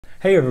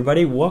Hey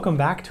everybody, welcome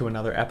back to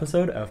another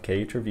episode of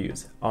KH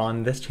Reviews.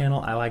 On this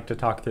channel, I like to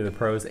talk through the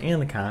pros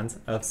and the cons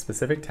of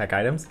specific tech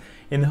items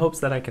in the hopes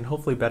that I can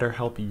hopefully better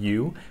help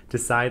you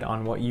decide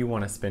on what you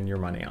want to spend your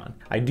money on.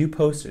 I do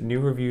post new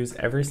reviews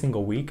every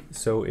single week,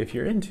 so if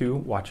you're into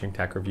watching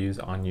tech reviews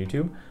on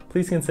YouTube,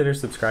 please consider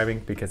subscribing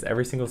because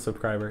every single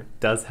subscriber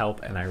does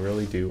help and I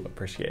really do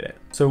appreciate it.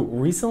 So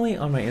recently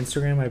on my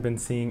Instagram, I've been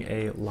seeing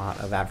a lot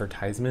of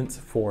advertisements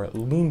for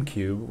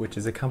LumeCube, which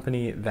is a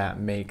company that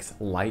makes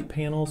light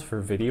panels for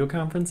video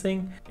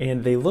conferencing,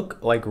 and they look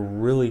like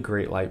really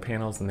great light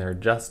panels and they're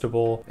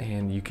adjustable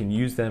and you can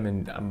use them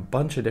in a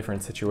bunch of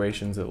different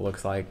situations, it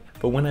looks like.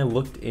 But when I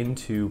looked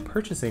into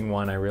purchasing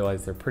one, I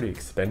realized they're pretty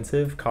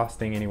expensive,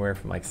 costing anywhere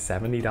from like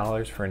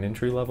 $70 for an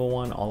entry-level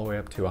one all the way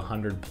up to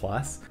 $100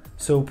 plus.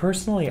 So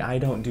personally, I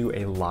don't do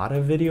a lot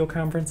of video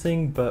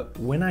conferencing, but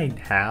when I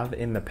have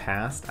in the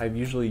past, I've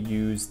usually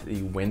used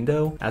the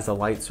window as a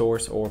light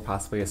source or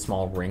possibly a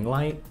small ring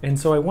light. And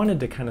so I wanted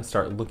to kind of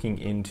start looking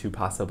into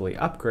possibly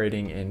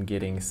upgrading and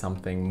getting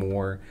something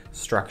more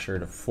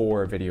structured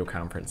for video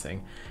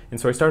conferencing. And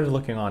so I started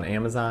looking on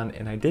Amazon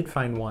and I did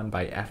find one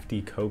by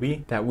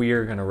FDKOBE that we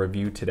are going to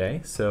review today.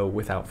 So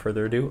without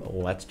further ado,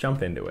 let's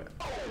jump into it.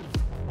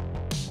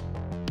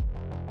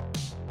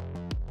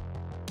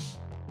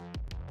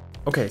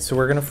 Okay, so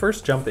we're gonna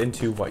first jump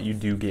into what you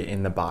do get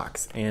in the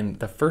box. And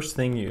the first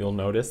thing you'll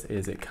notice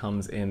is it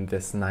comes in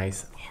this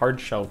nice hard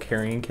shell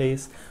carrying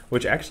case,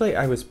 which actually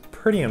I was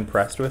pretty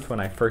impressed with when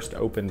I first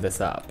opened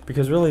this up,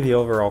 because really the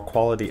overall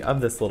quality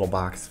of this little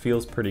box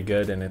feels pretty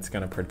good and it's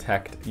gonna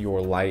protect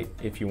your light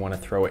if you wanna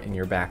throw it in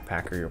your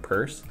backpack or your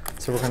purse.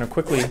 So we're gonna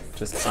quickly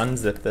just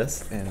unzip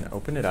this and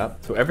open it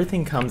up. So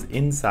everything comes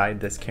inside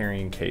this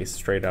carrying case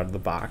straight out of the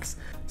box.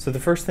 So the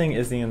first thing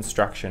is the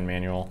instruction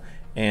manual,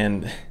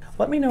 and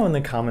let me know in the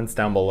comments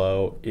down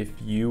below if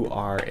you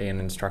are an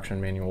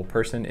instruction manual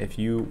person, if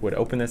you would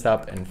open this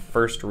up and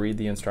first read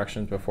the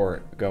instructions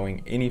before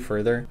going any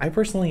further. I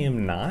personally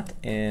am not,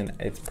 and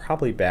it's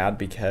probably bad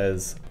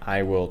because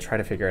I will try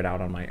to figure it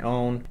out on my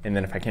own, and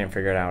then if I can't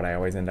figure it out, I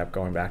always end up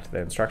going back to the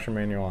instruction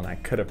manual, and I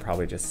could have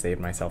probably just saved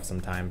myself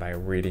some time by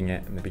reading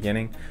it in the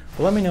beginning.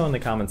 But let me know in the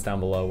comments down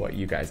below what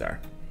you guys are.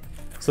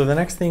 So the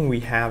next thing we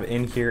have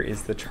in here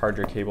is the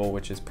charger cable,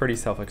 which is pretty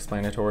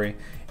self-explanatory.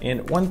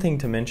 And one thing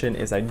to mention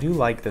is I do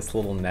like this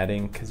little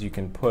netting because you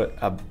can put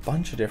a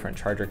bunch of different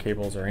charger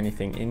cables or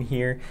anything in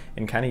here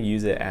and kind of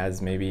use it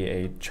as maybe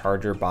a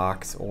charger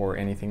box or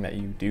anything that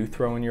you do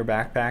throw in your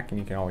backpack, and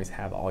you can always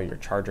have all your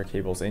charger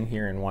cables in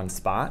here in one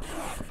spot.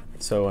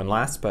 So, and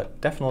last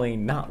but definitely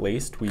not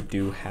least, we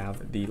do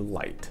have the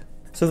light.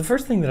 So the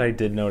first thing that I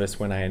did notice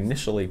when I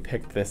initially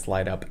picked this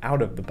light up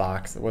out of the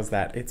box was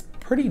that it's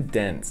pretty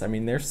dense. I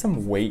mean, there's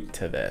some weight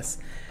to this,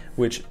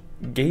 which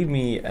gave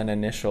me an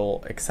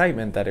initial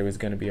excitement that it was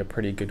going to be a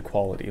pretty good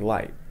quality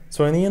light.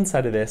 So on the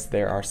inside of this,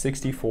 there are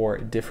 64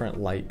 different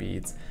light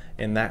beads,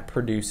 and that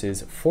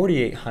produces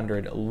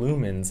 4,800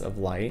 lumens of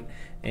light.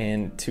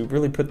 And to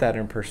really put that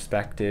in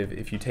perspective,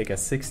 if you take a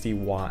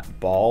 60-watt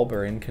bulb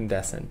or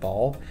incandescent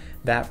bulb,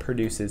 that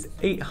produces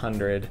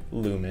 800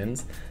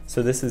 lumens.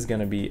 So this is going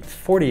to be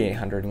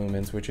 4,800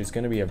 lumens, which is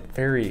going to be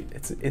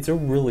it's a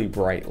really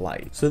bright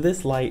light. So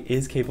this light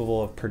is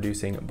capable of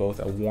producing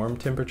both a warm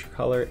temperature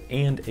color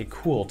and a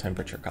cool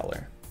temperature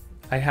color.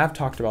 I have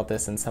talked about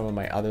this in some of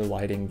my other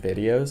lighting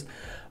videos,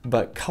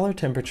 but color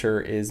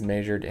temperature is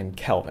measured in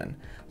Kelvin.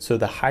 So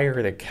the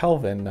higher the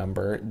Kelvin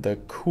number, the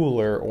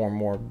cooler or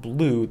more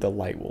blue the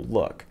light will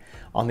look.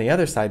 On the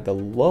other side, the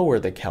lower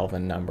the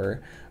Kelvin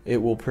number, it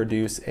will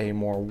produce a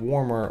more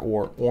warmer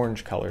or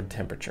orange colored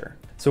temperature.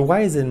 So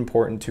why is it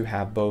important to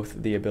have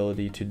both the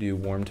ability to do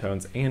warm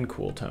tones and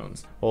cool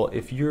tones? Well,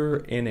 if you're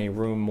in a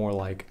room more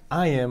like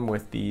I am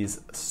with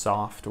these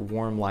soft,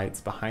 warm lights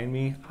behind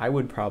me, I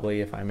would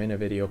probably, if I'm in a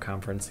video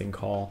conferencing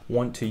call,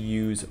 want to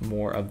use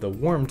more of the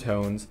warm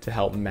tones to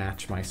help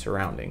match my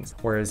surroundings.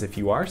 Whereas if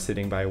you are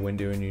sitting by a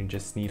window and you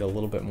just need a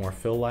little bit more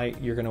fill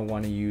light, you're gonna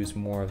wanna use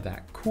more of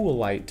that cool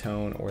light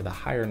tone or the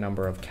higher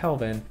number of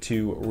Kelvin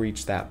to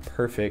reach that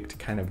perfect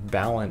kind of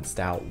balanced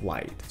out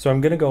light. So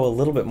I'm gonna go a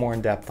little bit more in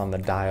depth on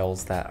the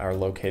dials that are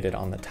located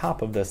on the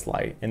top of this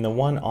light. And the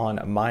one on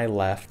my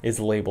left is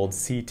labeled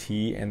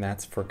CT, and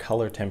that's for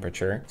color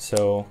temperature.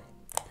 So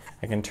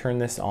I can turn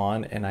this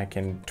on and I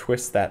can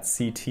twist that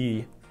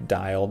CT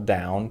dial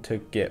down to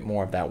get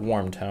more of that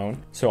warm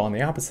tone. So on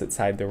the opposite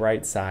side, the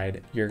right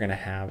side, you're gonna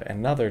have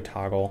another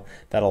toggle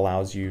that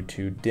allows you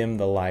to dim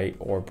the light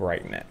or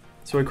brighten it.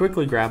 So I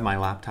quickly grabbed my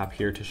laptop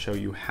here to show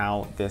you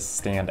how this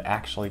stand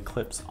actually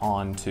clips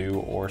onto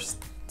or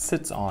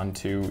sits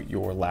onto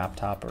your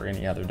laptop or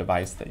any other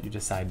device that you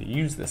decide to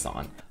use this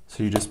on.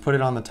 So you just put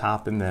it on the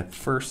top, and the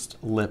first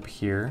lip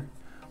here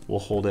will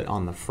hold it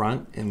on the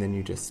front, and then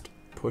you just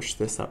push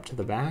this up to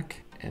the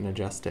back and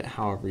adjust it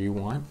however you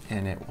want,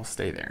 and it will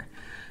stay there.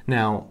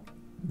 Now,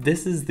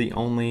 this is the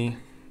only,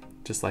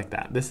 just like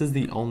that, this is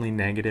the only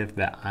negative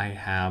that I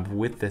have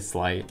with this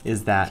light,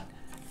 is that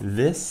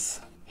this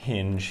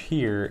hinge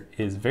here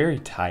is very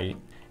tight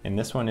and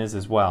this one is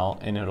as well,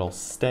 and it'll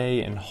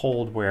stay and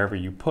hold wherever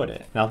you put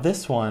it. Now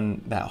this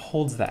one that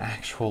holds the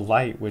actual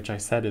light, which I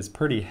said is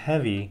pretty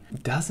heavy,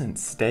 doesn't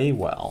stay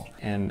well.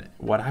 And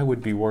what I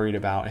would be worried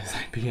about is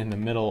I'd be in the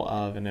middle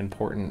of an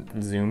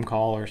important Zoom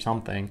call or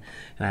something,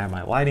 and I have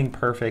my lighting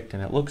perfect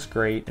and it looks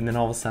great, and then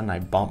all of a sudden I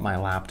bump my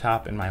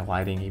laptop and my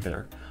lighting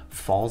either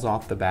falls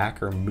off the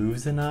back or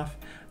moves enough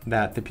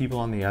that the people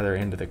on the other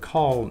end of the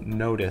call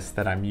notice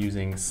that I'm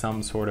using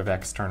some sort of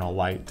external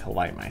light to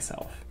light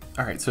myself.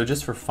 All right, so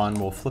just for fun,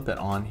 we'll flip it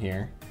on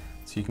here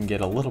so you can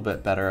get a little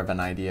bit better of an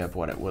idea of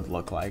what it would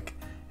look like.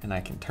 And I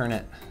can turn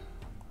it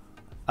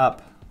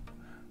up,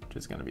 which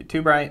is gonna be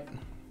too bright,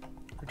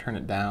 or turn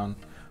it down,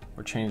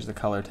 or change the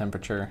color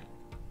temperature,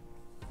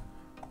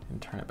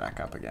 and turn it back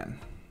up again.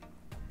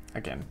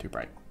 Again, too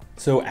bright.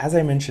 So as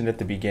I mentioned at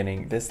the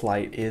beginning, this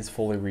light is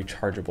fully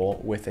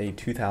rechargeable with a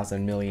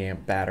 2000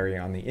 milliamp battery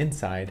on the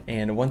inside,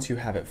 and once you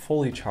have it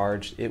fully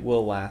charged, it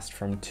will last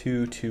from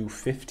 2 to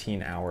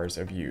 15 hours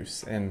of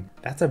use, and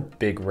that's a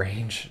big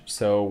range.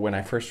 So when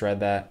I first read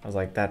that, I was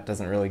like, that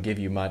doesn't really give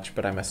you much,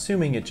 but I'm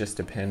assuming it just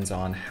depends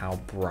on how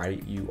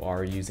bright you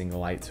are using the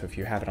light. So if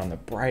you have it on the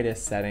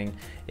brightest setting,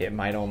 it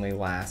might only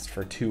last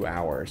for 2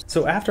 hours.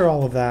 So after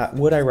all of that,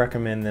 would I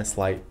recommend this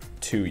light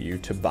to you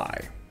to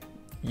buy?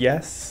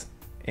 Yes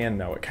and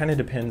no. It kind of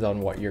depends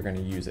on what you're going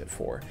to use it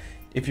for.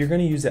 If you're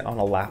going to use it on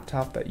a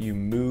laptop that you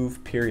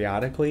move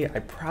periodically, I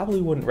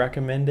probably wouldn't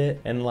recommend it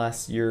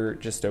unless you're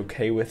just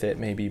okay with it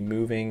maybe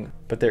moving.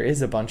 But there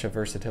is a bunch of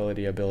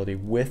versatility ability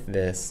with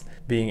this,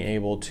 being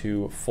able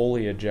to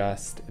fully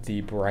adjust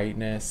the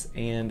brightness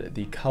and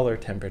the color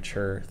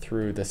temperature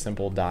through the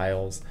simple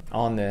dials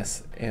on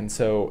this. And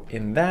so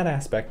in that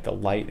aspect, the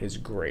light is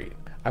great.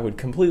 I would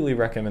completely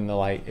recommend the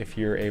light if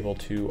you're able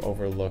to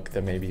overlook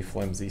the maybe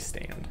flimsy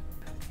stand.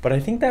 But I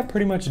think that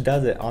pretty much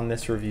does it on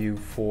this review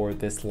for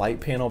this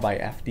light panel by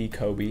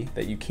FDKOBE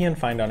that you can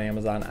find on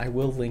Amazon. I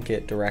will link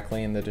it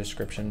directly in the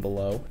description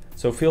below,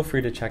 so feel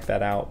free to check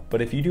that out. But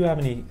if you do have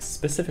any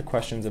specific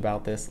questions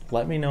about this,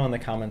 let me know in the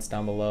comments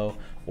down below,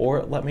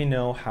 or let me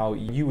know how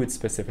you would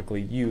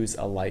specifically use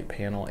a light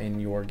panel in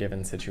your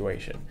given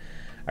situation.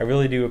 I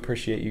really do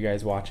appreciate you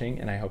guys watching,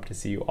 and I hope to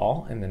see you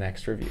all in the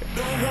next review.